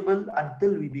knowledgeable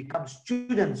until we become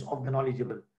students of the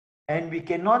knowledgeable. And we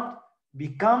cannot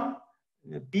become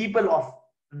people of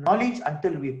knowledge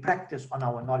until we practice on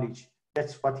our knowledge.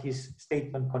 That's what his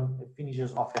statement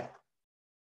finishes off at.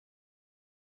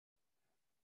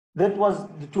 That was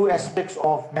the two aspects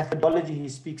of methodology he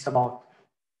speaks about.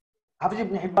 Hafiz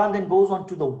ibn Hibban then goes on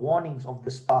to the warnings of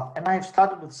this path. And I have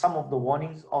started with some of the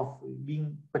warnings of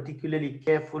being particularly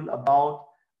careful about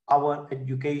our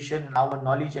education and our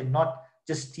knowledge and not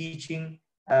just teaching,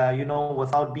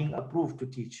 without being approved to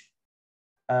teach.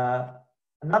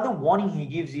 Another warning he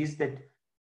gives is that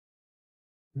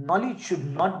knowledge should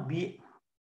not be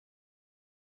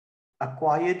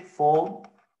acquired for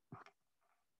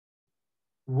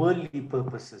worldly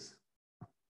purposes.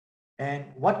 And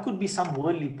what could be some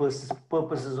worldly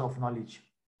purposes of knowledge?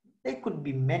 There could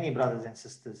be many, brothers and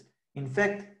sisters. In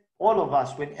fact, all of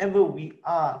us, whenever we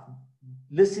are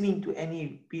listening to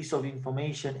any piece of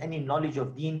information, any knowledge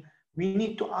of deen, we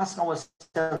need to ask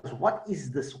ourselves, what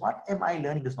is this? What am I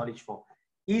learning this knowledge for?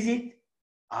 Is it,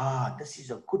 this is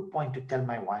a good point to tell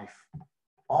my wife.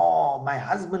 Oh, my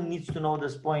husband needs to know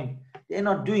this point. They're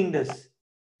not doing this.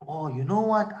 Oh, you know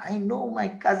what? I know my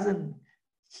cousin.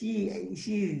 She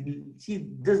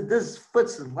does this,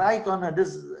 fits right on her.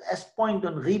 This S point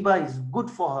on riba is good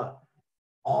for her.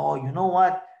 Oh, you know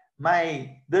what?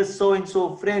 This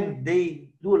so-and-so friend, they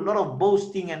do a lot of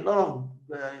boasting and a lot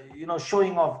of,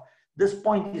 showing off. This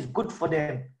point is good for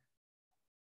them.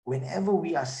 Whenever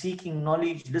we are seeking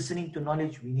knowledge, listening to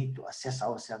knowledge, we need to assess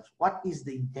ourselves. What is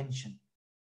the intention?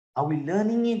 Are we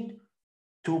learning it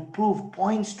to prove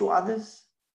points to others?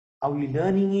 Are we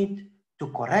learning it to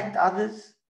correct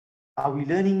others? Are we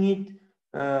learning it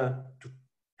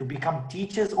to become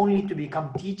teachers, only to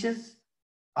become teachers?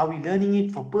 Are we learning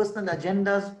it for personal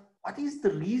agendas? What is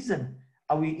the reason?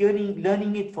 Are we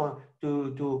learning it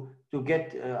to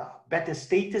get better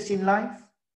status in life?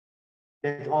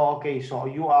 That, oh, okay, so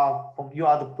you are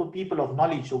the people of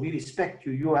knowledge, so we respect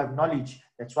you. You have knowledge,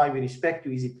 that's why we respect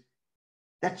you. Is it?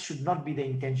 That should not be the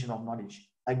intention of knowledge.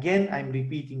 Again, I'm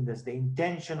repeating this. The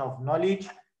intention of knowledge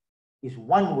is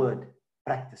one word: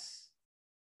 practice.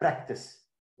 Practice.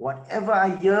 Whatever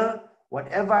I hear,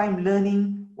 whatever I'm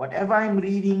learning, whatever I'm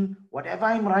reading, whatever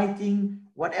I'm writing,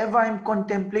 whatever I'm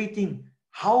contemplating,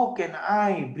 how can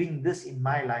I bring this in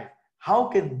my life? How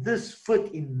can this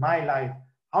fit in my life?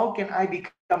 How can I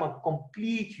become a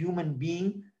complete human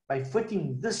being by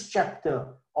fitting this chapter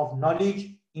of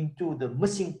knowledge into the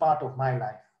missing part of my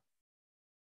life?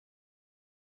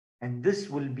 And this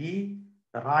will be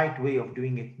the right way of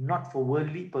doing it, not for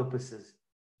worldly purposes.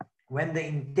 When the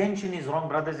intention is wrong,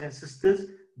 brothers and sisters,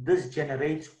 this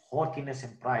generates haughtiness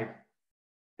and pride.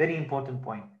 Very important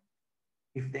point.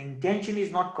 If the intention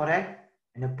is not correct,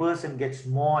 and a person gets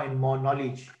more and more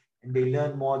knowledge, and they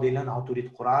learn more, they learn how to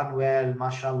read Quran well,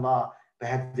 mashallah,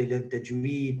 perhaps they learn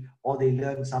tajweed, or they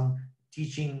learn some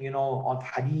teaching, of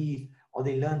hadith, or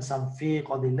they learn some fiqh,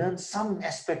 or they learn some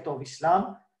aspect of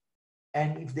Islam.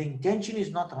 And if the intention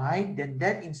is not right, then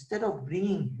that, instead of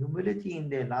bringing humility in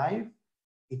their life,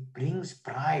 it brings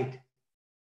pride.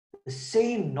 The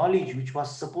same knowledge which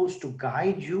was supposed to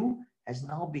guide you has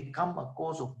now become a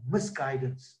cause of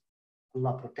misguidance.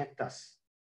 Allah protect us.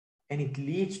 And it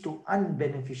leads to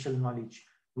unbeneficial knowledge,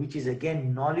 which is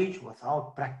again knowledge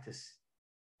without practice.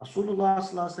 Rasulullah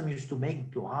sallallahu alaihi wasallam used to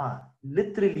make dua.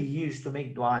 Literally, he used to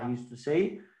make dua. He used to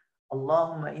say,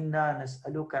 Allahumma inna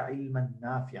nas'aluka ilman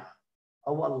nafi'a.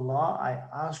 Oh Allah, I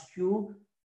ask you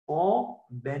for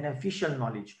beneficial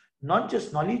knowledge. Not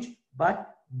just knowledge,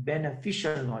 but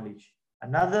beneficial knowledge.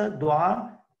 Another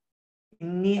dua,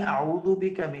 Inni a'udhu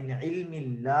bika min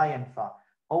ilmin la yanfa.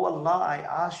 Oh Allah, I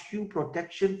ask you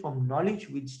protection from knowledge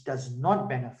which does not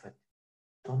benefit.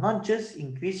 So not just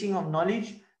increasing of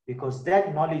knowledge, because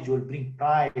that knowledge will bring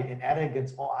pride and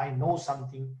arrogance. Oh, I know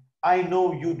something. I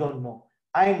know you don't know.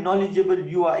 I'm knowledgeable,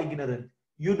 you are ignorant.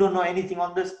 You don't know anything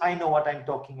on this. I know what I'm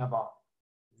talking about.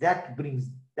 That brings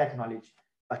that knowledge.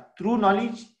 But true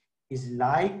knowledge is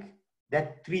like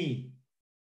that tree.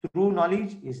 True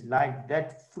knowledge is like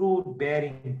that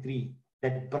fruit-bearing tree,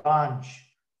 that branch.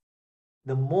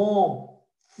 The more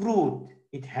fruit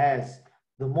it has,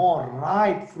 the more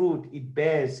ripe fruit it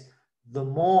bears, the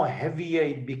more heavier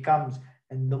it becomes,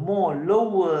 and the more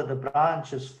lower the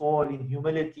branches fall in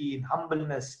humility, in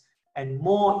humbleness, and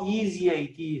more easier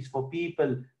it is for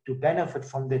people to benefit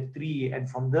from that tree and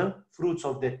from the fruits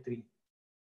of that tree.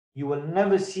 You will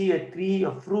never see a tree,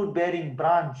 a fruit-bearing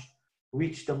branch,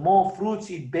 which the more fruits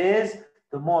it bears,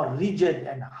 the more rigid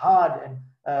and hard and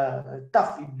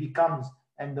tough it becomes,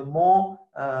 and the more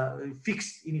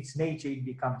fixed in its nature it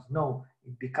becomes. No,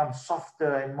 it becomes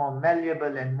softer and more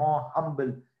malleable and more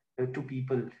humble to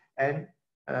people, and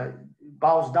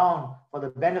bows down for the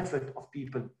benefit of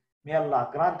people. May Allah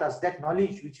grant us that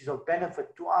knowledge which is of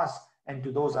benefit to us and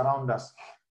to those around us.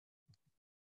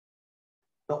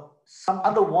 So some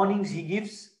other warnings he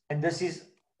gives, and this is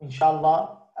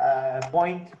inshallah a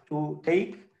point to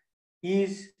take,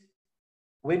 is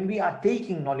when we are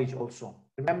taking knowledge also.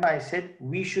 Remember I said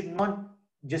we should not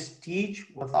just teach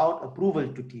without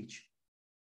approval to teach.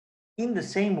 In the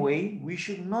same way, we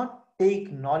should not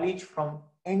take knowledge from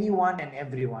anyone and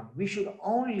everyone. We should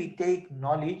only take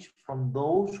knowledge from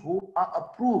those who are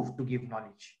approved to give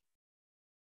knowledge.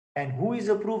 And who is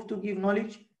approved to give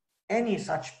knowledge? Any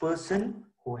such person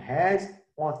who has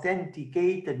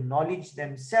authenticated knowledge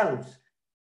themselves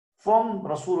from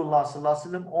Rasulullah sallallahu alaihi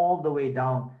wasallam all the way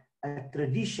down, a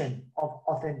tradition of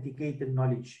authenticated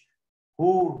knowledge,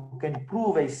 who can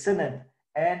prove a sanad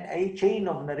and a chain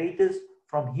of narrators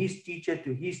from his teacher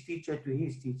to his teacher to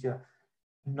his teacher.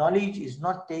 Knowledge is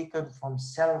not taken from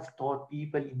self-taught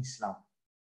people in Islam.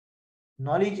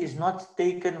 Knowledge is not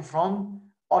taken from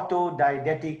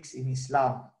autodidactics in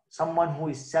Islam. Someone who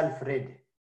is self-read,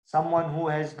 someone who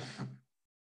has,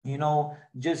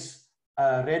 just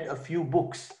read a few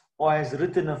books, or has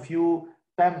written a few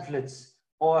pamphlets,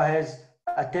 or has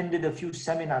attended a few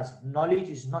seminars. Knowledge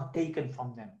is not taken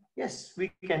from them. Yes,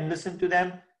 we can listen to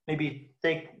them, maybe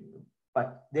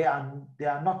but they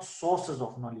are not sources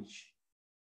of knowledge.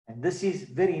 And this is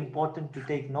very important to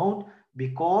take note,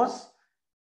 because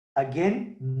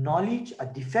again, knowledge, a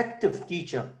defective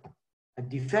teacher,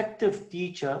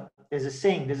 there's a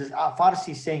saying, there's a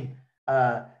Farsi saying,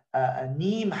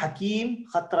 Neem Hakim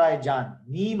Khatra Jan.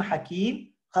 Neem Hakim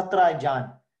Khatra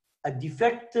Jan. A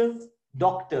defective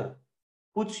doctor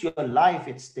puts your life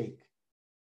at stake.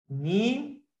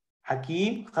 Neem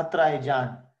Hakim Khatra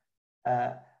Jan.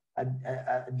 A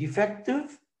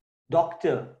defective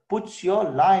doctor puts your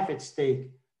life at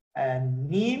stake. And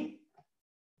Neem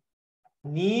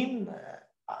Mullah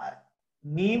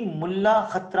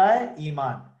Khatra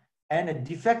Iman. And a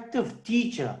defective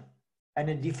teacher, and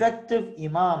a defective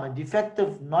imam, a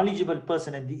defective knowledgeable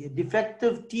person, a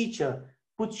defective teacher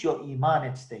puts your iman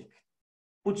at stake.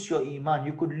 Puts your iman.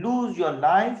 You could lose your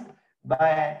life by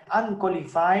an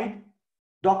unqualified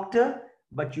doctor,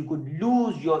 but you could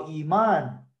lose your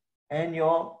iman and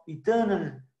your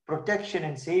eternal protection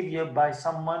and savior by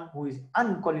someone who is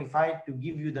unqualified to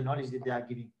give you the knowledge that they are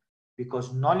giving.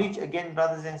 Because knowledge, again,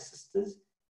 brothers and sisters,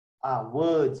 are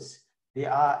words. They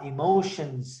are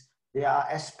emotions, they are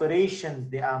aspirations,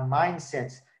 they are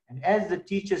mindsets. And as the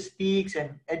teacher speaks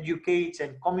and educates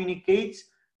and communicates,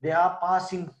 they are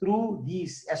passing through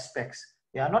these aspects.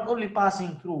 They are not only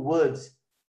passing through words,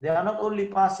 they are not only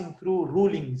passing through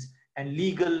rulings and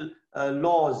legal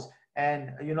laws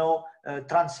and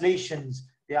translations.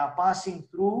 They are passing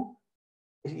through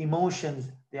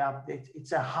emotions.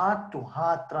 It's a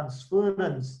heart-to-heart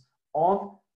transference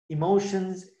of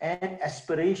emotions and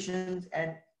aspirations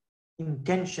and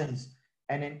intentions.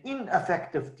 And an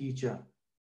ineffective teacher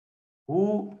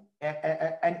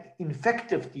an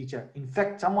infective teacher, in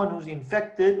fact, someone who's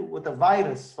infected with a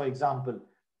virus, for example,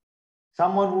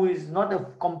 someone who is not a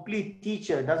complete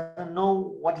teacher, doesn't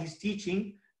know what he's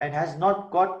teaching and has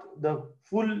not got the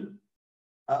full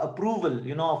approval,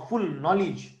 full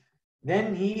knowledge,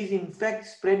 then he is in fact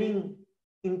spreading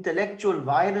intellectual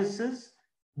viruses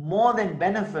more than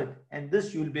benefit. And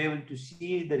this you'll be able to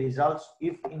see the results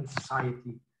if in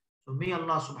society. So may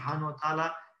Allah subhanahu wa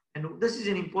ta'ala, and this is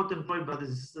an important point, brothers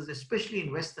and sisters, especially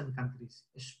in Western countries,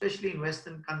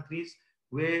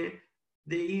 where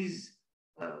there is,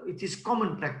 it is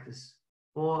common practice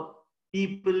for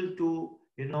people to,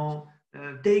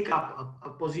 take up a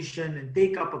position and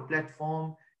take up a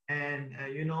platform and,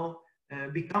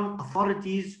 become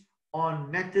authorities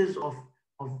on matters of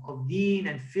deen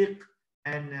and fiqh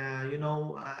and,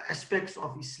 aspects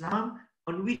of Islam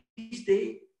on which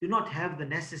they do not have the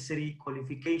necessary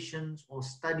qualifications or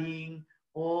studying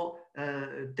or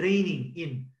training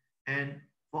in. And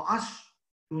for us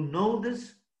to know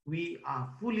this, we are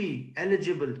fully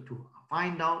eligible to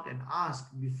find out and ask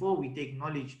before we take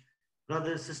knowledge.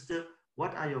 Brother, sister,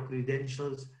 what are your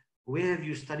credentials? Where have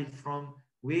you studied from?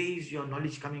 Where is your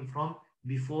knowledge coming from?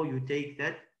 Before you take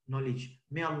that knowledge.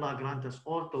 May Allah grant us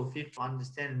all tawfiq to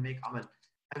understand and make amal.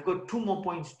 I've got 2 more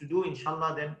points to do,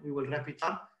 inshallah, then we will wrap it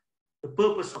up. The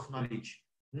purpose of knowledge.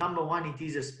 Number 1, it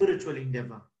is a spiritual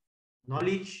endeavor.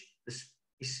 Knowledge,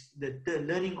 the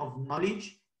learning of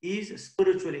knowledge is a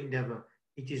spiritual endeavor.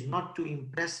 It is not to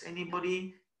impress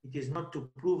anybody. It is not to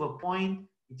prove a point.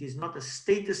 It is not a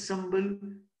status symbol.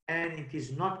 And it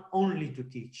is not only to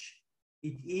teach.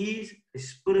 It is a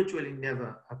spiritual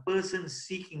endeavor. A person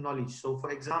seeking knowledge. So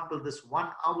for example, this 1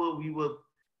 hour we were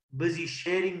busy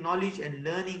sharing knowledge and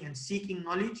learning and seeking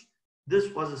knowledge.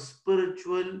 This was a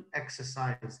spiritual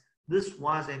exercise. This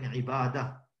was an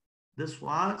ibadah. This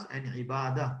was an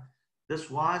ibadah. This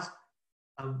was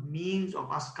a means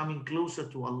of us coming closer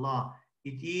to Allah.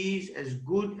 It is as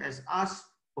good as us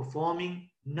performing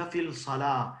nafil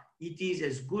salah. It is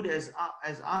as good as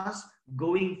us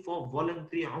going for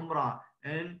voluntary umrah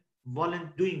and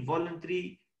doing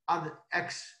voluntary other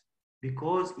acts,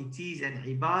 because it is an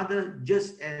ibadah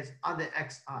just as other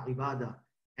acts are ibadah.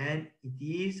 And it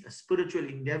is a spiritual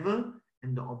endeavor,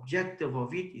 and the objective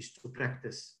of it is to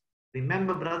practice.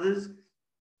 Remember, brothers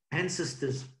and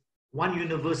sisters, one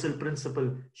universal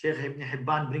principle, Shaykh Ibn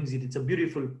Hibban brings it. It's a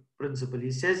beautiful principle.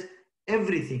 He says,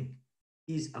 everything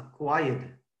is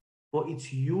acquired for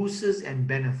its uses and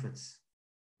benefits,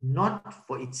 not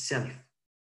for itself.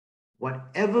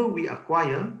 Whatever we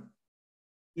acquire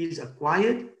is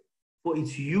acquired for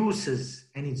its uses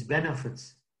and its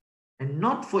benefits, and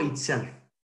not for itself.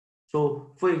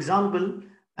 So, for example,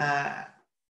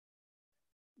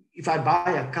 if I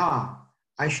buy a car,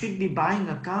 I should be buying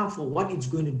a car for what it's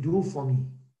going to do for me,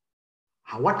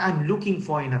 what I'm looking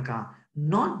for in a car,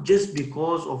 not just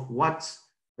because of what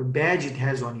the badge it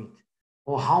has on it,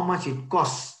 or how much it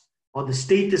costs, or the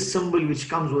status symbol which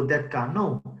comes with that car.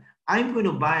 No, I'm going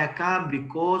to buy a car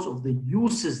because of the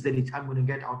uses that I'm going to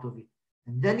get out of it.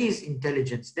 And that is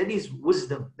intelligence, that is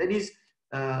wisdom, that is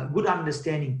good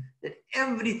understanding, that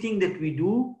everything that we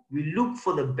do, we look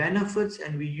for the benefits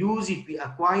and we use it, we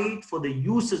acquire it for the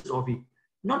uses of it,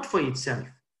 not for itself.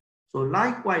 So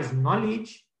likewise,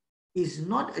 knowledge is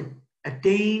not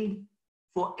attained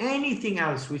for anything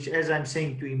else, which, as I'm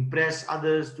saying, to impress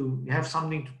others, to have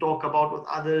something to talk about with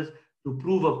others, to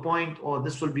prove a point, or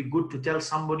this will be good to tell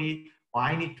somebody, or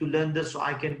I need to learn this so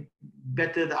I can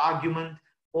better the argument,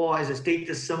 or as a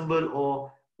status symbol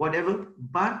or whatever,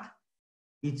 but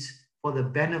it's for the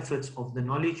benefits of the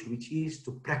knowledge, which is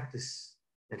to practice.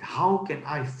 That how can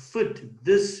I fit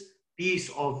this piece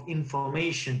of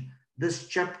information, this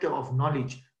chapter of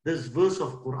knowledge, this verse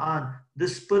of Quran,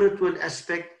 this spiritual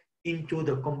aspect into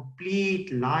the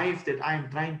complete life that I am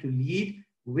trying to lead?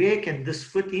 Where can this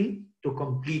fit in to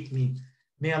complete me?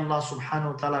 May Allah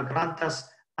subhanahu wa ta'ala grant us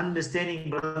understanding,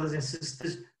 brothers and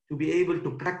sisters, to be able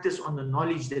to practice on the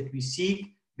knowledge that we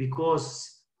seek,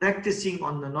 because practicing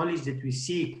on the knowledge that we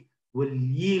seek will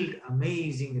yield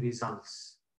amazing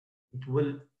results. It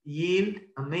will yield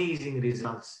amazing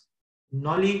results.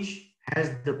 Knowledge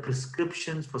has the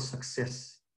prescriptions for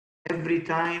success. Every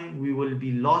time we will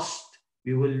be lost,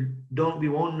 we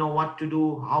won't know what to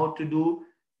do, how to do.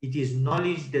 It is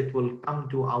knowledge that will come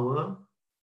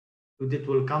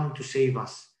to save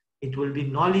us. It will be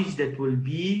knowledge that will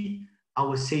be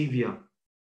our savior,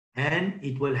 and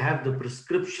it will have the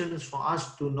prescriptions for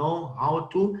us to know how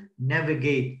to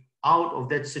navigate out of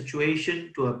that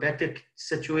situation to a better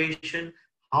situation,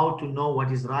 how to know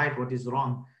what is right, what is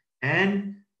wrong.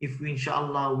 And if we,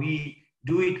 inshallah, we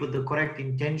do it with the correct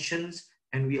intentions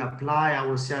and we apply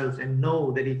ourselves and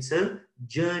know that it's a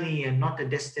journey and not a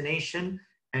destination,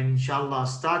 and inshallah,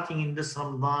 starting in this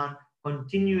Ramadan,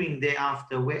 continuing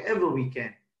thereafter, wherever we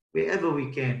can,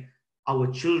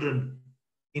 our children,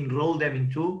 enroll them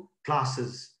into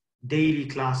classes, daily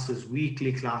classes,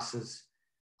 weekly classes.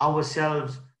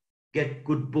 Ourselves, get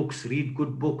good books, read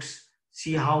good books,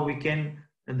 see how we can,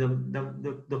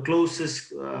 the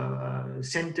closest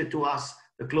center to us,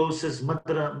 the closest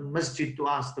masjid to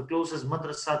us, the closest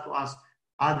madrasa to us,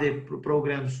 are there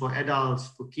programs for adults,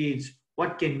 for kids?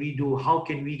 What can we do? How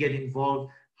can we get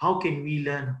involved? How can we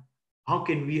learn? How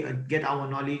can we get our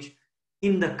knowledge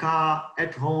in the car,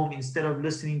 at home, instead of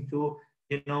listening to,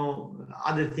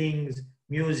 other things,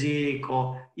 music,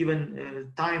 or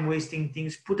even time-wasting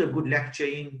things? Put a good lecture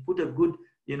in, put a good,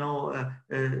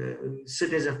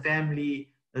 sit as a family,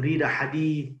 read a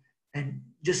hadith, and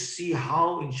just see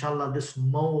how, inshallah, this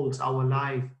molds our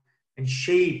life and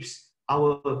shapes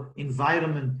our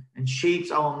environment and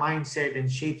shapes our mindset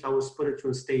and shapes our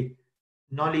spiritual state.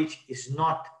 Knowledge is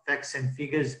not facts and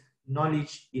figures.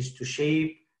 Knowledge is to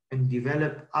shape and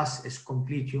develop us as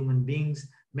complete human beings.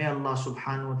 May Allah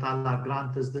subhanahu wa ta'ala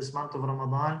grant us this month of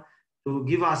Ramadan to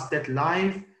give us that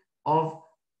life of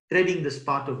treading this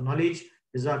path of knowledge.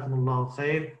 Jazakallahu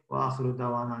Khair wa akhiru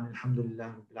dawana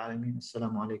alhamdulillahi rabbil alameen.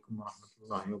 Assalamu alaikum wa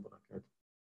rahmatullahi wa barakatuh.